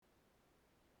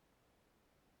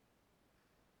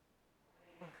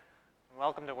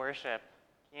welcome to worship.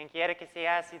 Quien quiera que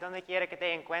seas y donde quiera que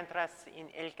te encuentras en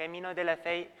el camino de la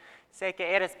fe, sé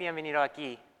que eres bienvenido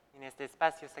aquí, en este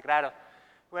espacio sagrado.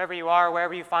 Whoever you are,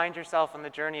 wherever you find yourself on the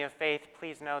journey of faith,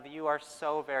 please know that you are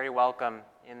so very welcome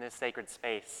in this sacred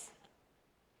space.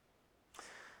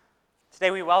 Today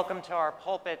we welcome to our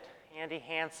pulpit Andy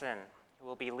Hansen, who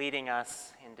will be leading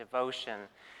us in devotion.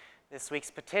 This week's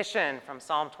petition from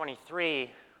Psalm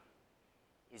 23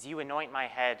 is, "You anoint my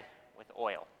head with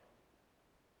oil."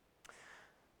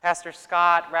 Pastor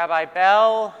Scott, Rabbi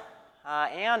Bell,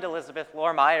 and Elizabeth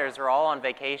Lore Myers are all on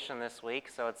vacation this week,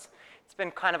 so it's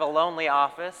been kind of a lonely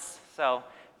office, so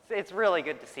it's really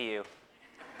good to see you.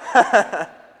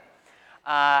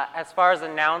 As far as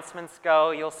announcements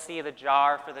go, you'll see the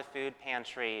jar for the food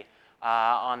pantry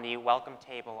on the welcome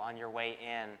table on your way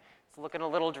in. It's looking a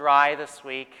little dry this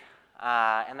week,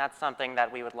 and that's something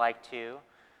that we would like to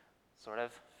sort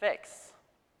of fix.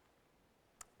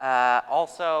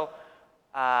 Also,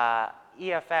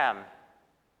 EFM,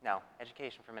 no,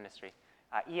 Education for Ministry,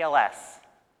 ELS,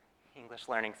 English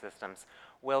Learning Systems,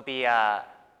 will be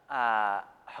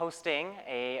hosting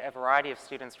a variety of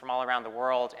students from all around the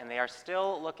world, and they are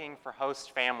still looking for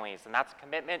host families, and that's a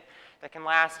commitment that can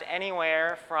last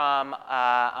anywhere from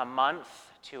a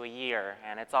month to a year,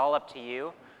 and it's all up to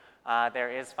you.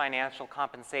 There is financial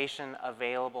compensation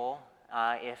available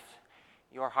if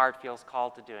your heart feels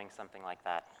called to doing something like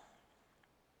that.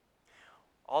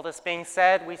 All this being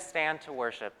said, we stand to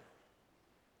worship.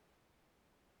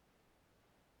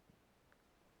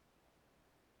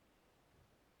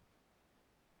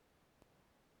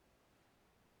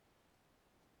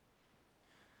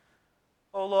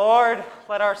 O Lord,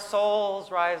 let our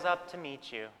souls rise up to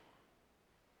meet you.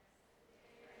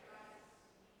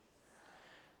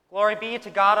 Glory be to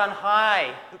God on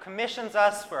high, who commissions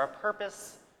us for a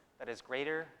purpose that is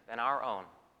greater than our own.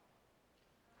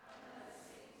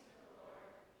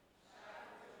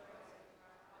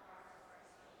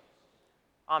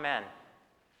 Amen.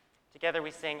 Together we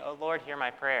sing, "O Lord, hear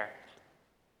my prayer."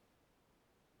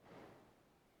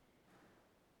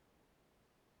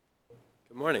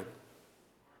 Good morning.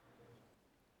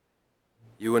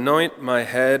 You anoint my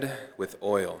head with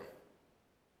oil.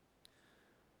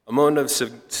 A moment of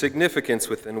significance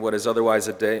within what is otherwise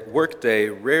a workday,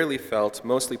 rarely felt,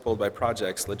 mostly pulled by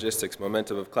projects, logistics,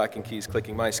 momentum of clacking keys,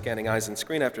 clicking mice, scanning eyes, and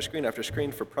screen after screen after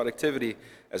screen for productivity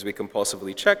as we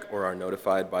compulsively check or are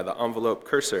notified by the envelope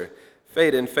cursor.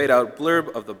 Fade in, fade out blurb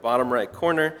of the bottom right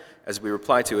corner as we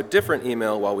reply to a different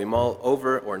email while we mull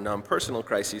over or numb personal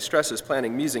crises, stresses,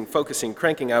 planning, musing, focusing,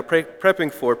 cranking out,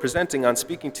 prepping for, presenting on,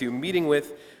 speaking to, meeting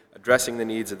with, addressing the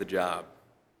needs of the job.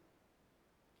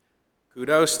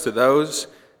 Kudos to those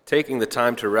taking the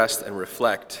time to rest and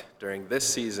reflect during this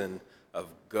season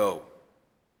of go.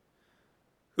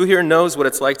 Who here knows what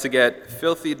it's like to get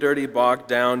filthy, dirty, bogged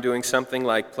down doing something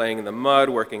like playing in the mud,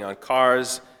 working on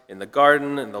cars, in the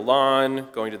garden, in the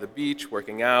lawn, going to the beach,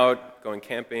 working out, going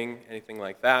camping, anything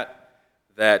like that,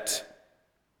 that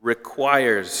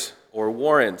requires or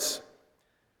warrants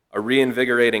a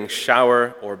reinvigorating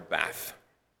shower or bath?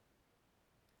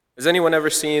 Has anyone ever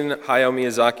seen Hayao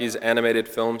Miyazaki's animated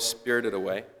film Spirited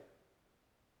Away?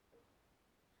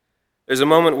 There's a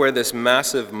moment where this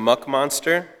massive muck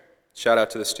monster, shout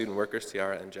out to the student workers,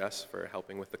 Tiara and Jess, for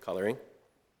helping with the coloring,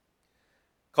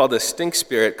 called a stink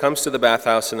spirit, comes to the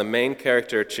bathhouse, and the main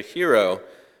character, Chihiro,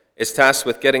 is tasked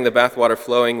with getting the bathwater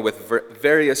flowing with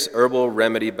various herbal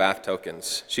remedy bath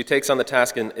tokens. She takes on the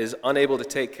task and is unable to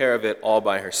take care of it all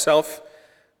by herself,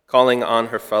 calling on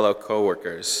her fellow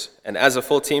co-workers. And as a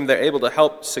full team, they're able to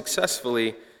help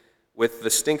successfully with the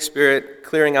stink spirit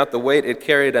clearing out the weight it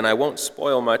carried, and I won't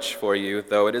spoil much for you,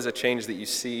 though it is a change that you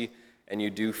see and you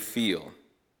do feel,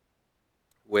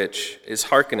 which is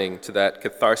hearkening to that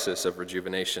catharsis of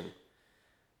rejuvenation.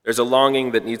 There's a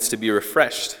longing that needs to be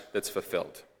refreshed that's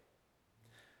fulfilled.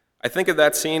 I think of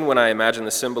that scene when I imagine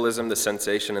the symbolism, the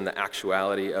sensation, and the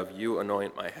actuality of "You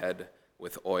anoint my head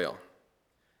with oil."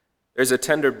 There's a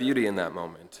tender beauty in that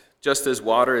moment. Just as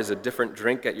water is a different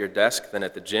drink at your desk than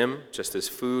at the gym, just as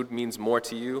food means more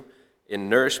to you in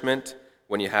nourishment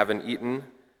when you haven't eaten,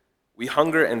 we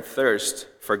hunger and thirst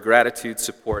for gratitude,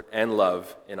 support, and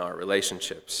love in our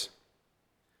relationships.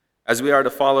 As we are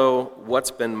to follow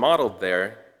what's been modeled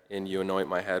there in "You anoint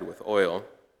my head with oil,"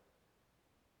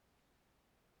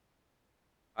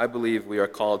 I believe we are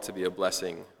called to be a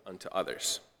blessing unto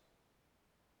others.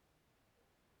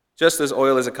 Just as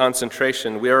oil is a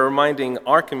concentration, we are reminding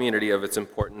our community of its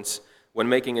importance when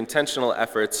making intentional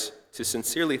efforts to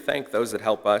sincerely thank those that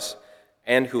help us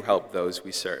and who help those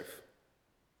we serve.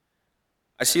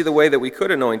 I see the way that we could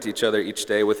anoint each other each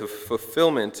day with a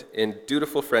fulfillment in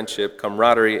dutiful friendship,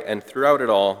 camaraderie, and throughout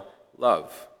it all,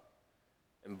 love.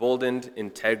 Emboldened,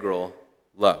 integral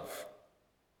love.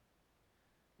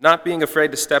 Not being afraid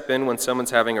to step in when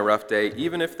someone's having a rough day,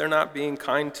 even if they're not being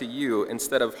kind to you,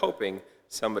 instead of hoping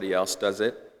somebody else does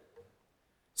it.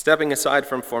 Stepping aside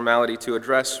from formality to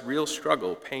address real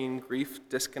struggle, pain, grief,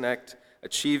 disconnect,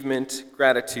 achievement,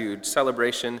 gratitude,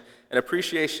 celebration, and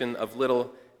appreciation of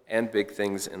little and big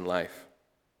things in life.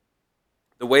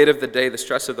 The weight of the day, the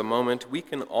stress of the moment, we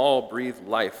can all breathe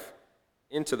life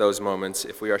into those moments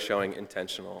if we are showing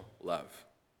intentional love.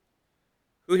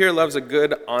 Who here loves a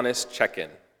good, honest check-in?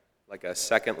 Like a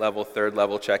second level, third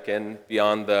level check-in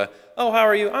beyond the, oh, how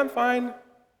are you? I'm fine.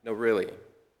 No, really.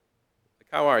 Like,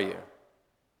 how are you?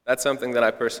 That's something that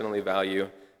I personally value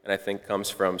and I think comes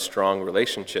from strong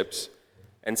relationships.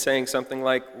 And saying something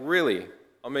like, really,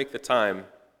 I'll make the time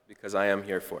because I am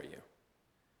here for you.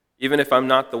 Even if I'm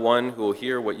not the one who will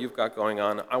hear what you've got going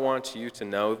on, I want you to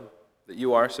know that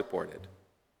you are supported.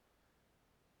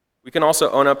 We can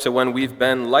also own up to when we've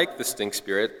been like the stink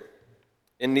spirit,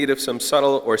 in need of some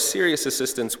subtle or serious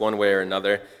assistance one way or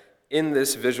another. In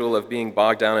this visual of being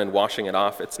bogged down and washing it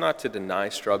off, it's not to deny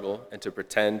struggle and to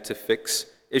pretend to fix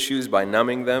issues by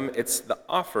numbing them. It's the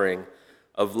offering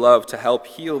of love to help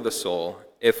heal the soul,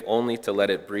 if only to let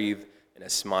it breathe in a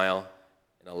smile,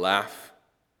 in a laugh,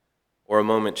 or a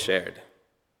moment shared.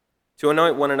 To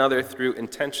anoint one another through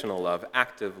intentional love,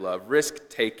 active love,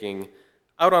 risk-taking,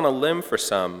 out on a limb for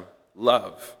some,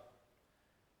 love.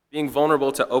 Being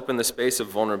vulnerable to open the space of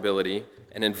vulnerability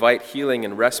and invite healing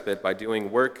and respite by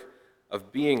doing work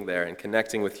of being there and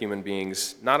connecting with human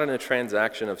beings, not in a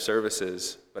transaction of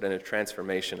services, but in a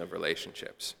transformation of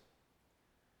relationships.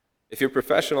 If your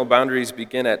professional boundaries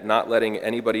begin at not letting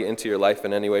anybody into your life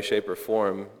in any way, shape, or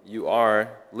form, you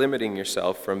are limiting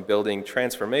yourself from building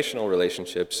transformational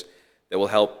relationships that will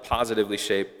help positively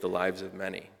shape the lives of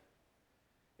many.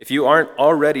 If you aren't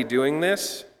already doing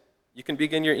this, you can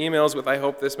begin your emails with, I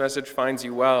hope this message finds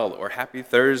you well, or Happy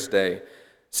Thursday,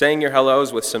 saying your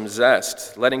hellos with some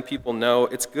zest, letting people know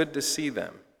it's good to see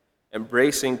them,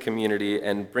 embracing community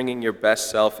and bringing your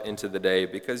best self into the day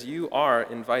because you are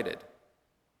invited.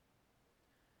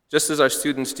 Just as our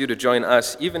students do to join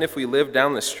us, even if we live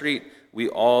down the street, we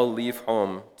all leave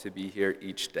home to be here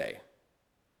each day.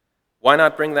 Why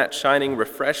not bring that shining,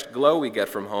 refreshed glow we get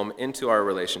from home into our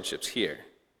relationships here?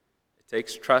 It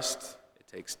takes trust. It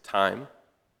takes time.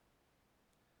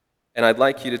 And I'd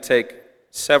like you to take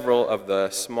several of the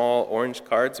small orange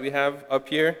cards we have up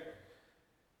here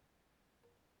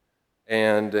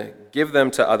and give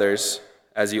them to others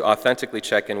as you authentically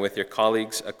check in with your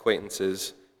colleagues,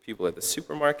 acquaintances, people at the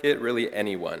supermarket, really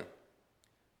anyone.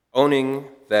 Owning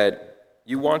that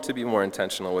you want to be more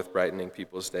intentional with brightening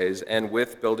people's days and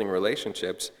with building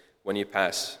relationships when you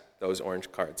pass those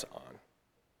orange cards on.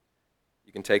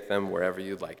 You can take them wherever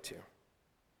you'd like to.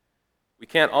 We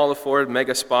can't all afford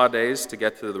mega spa days to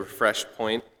get to the refresh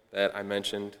point that I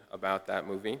mentioned about that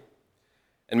movie.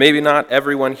 And maybe not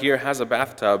everyone here has a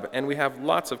bathtub, and we have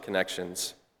lots of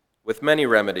connections with many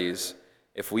remedies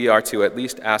if we are to at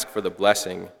least ask for the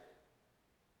blessing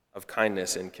of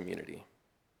kindness in community.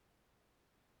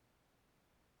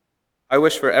 I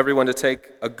wish for everyone to take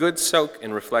a good soak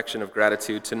in reflection of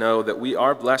gratitude to know that we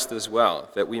are blessed as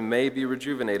well, that we may be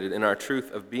rejuvenated in our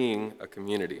truth of being a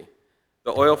community.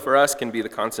 The oil for us can be the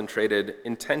concentrated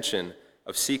intention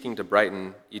of seeking to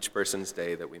brighten each person's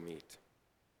day that we meet.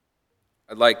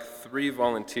 I'd like 3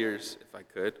 volunteers, if I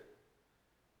could,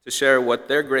 to share what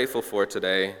they're grateful for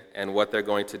today and what they're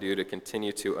going to do to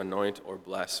continue to anoint or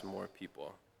bless more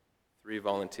people. 3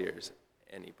 volunteers,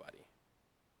 anybody.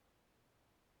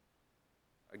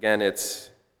 Again, it's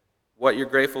what you're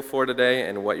grateful for today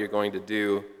and what you're going to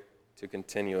do to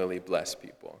continually bless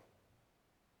people.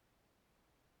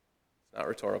 It's not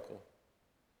rhetorical.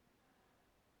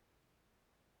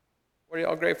 What are you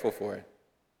all grateful for?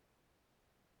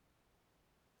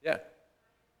 Yeah.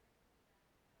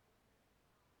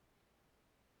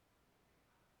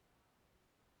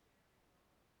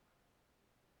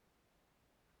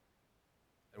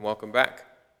 And welcome back.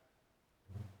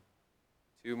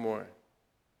 2 more.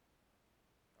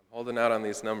 I'm holding out on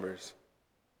these numbers.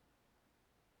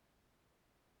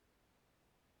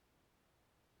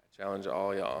 I challenge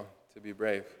all y'all to be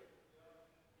brave.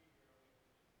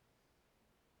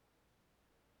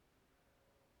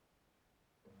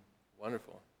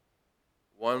 Wonderful.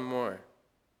 1 more.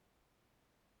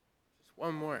 Just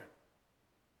 1 more.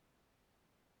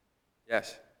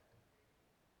 Yes.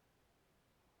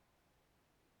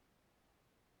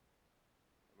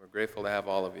 We're grateful to have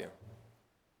all of you.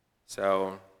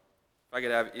 So If I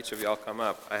could have each of y'all come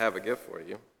up, I have a gift for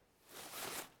you.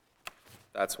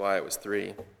 That's why it was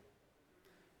 3.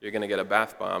 You're going to get a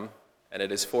bath bomb, and it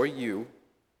is for you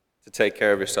to take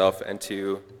care of yourself and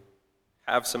to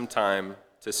have some time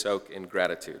to soak in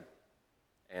gratitude.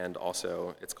 And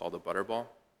also, it's called a Butterball.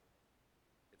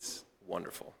 It's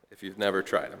wonderful if you've never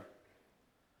tried them.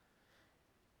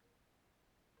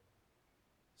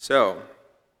 So,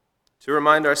 to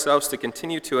remind ourselves to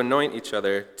continue to anoint each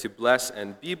other, to bless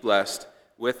and be blessed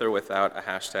with or without a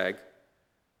hashtag,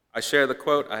 I share the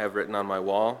quote I have written on my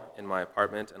wall in my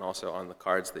apartment and also on the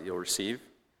cards that you'll receive.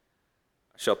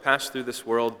 I shall pass through this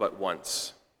world but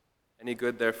once. Any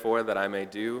good, therefore, that I may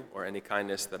do, or any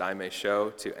kindness that I may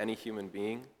show to any human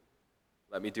being,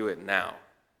 let me do it now.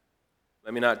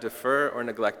 Let me not defer or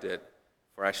neglect it,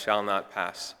 for I shall not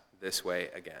pass this way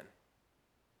again.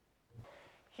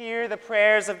 Hear the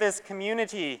prayers of this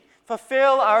community.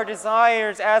 Fulfill our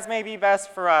desires as may be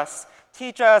best for us.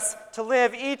 Teach us to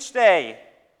live each day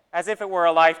as if it were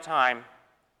a lifetime.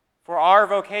 For our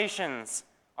vocations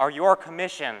are your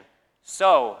commission,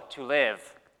 so to live.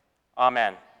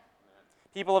 Amen.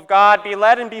 People of God, be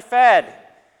led and be fed.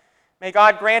 May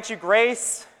God grant you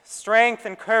grace, strength,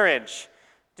 and courage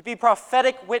to be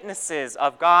prophetic witnesses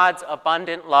of God's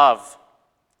abundant love.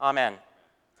 Amen.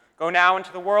 Go now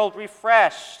into the world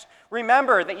refreshed.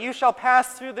 Remember that you shall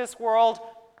pass through this world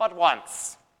but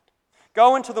once.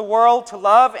 Go into the world to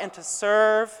love and to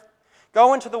serve.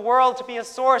 Go into the world to be a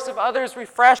source of others'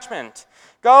 refreshment.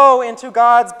 Go into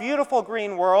God's beautiful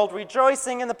green world,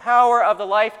 rejoicing in the power of the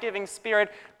life-giving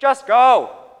Spirit. Just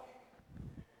go.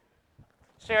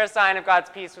 Share a sign of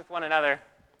God's peace with one another.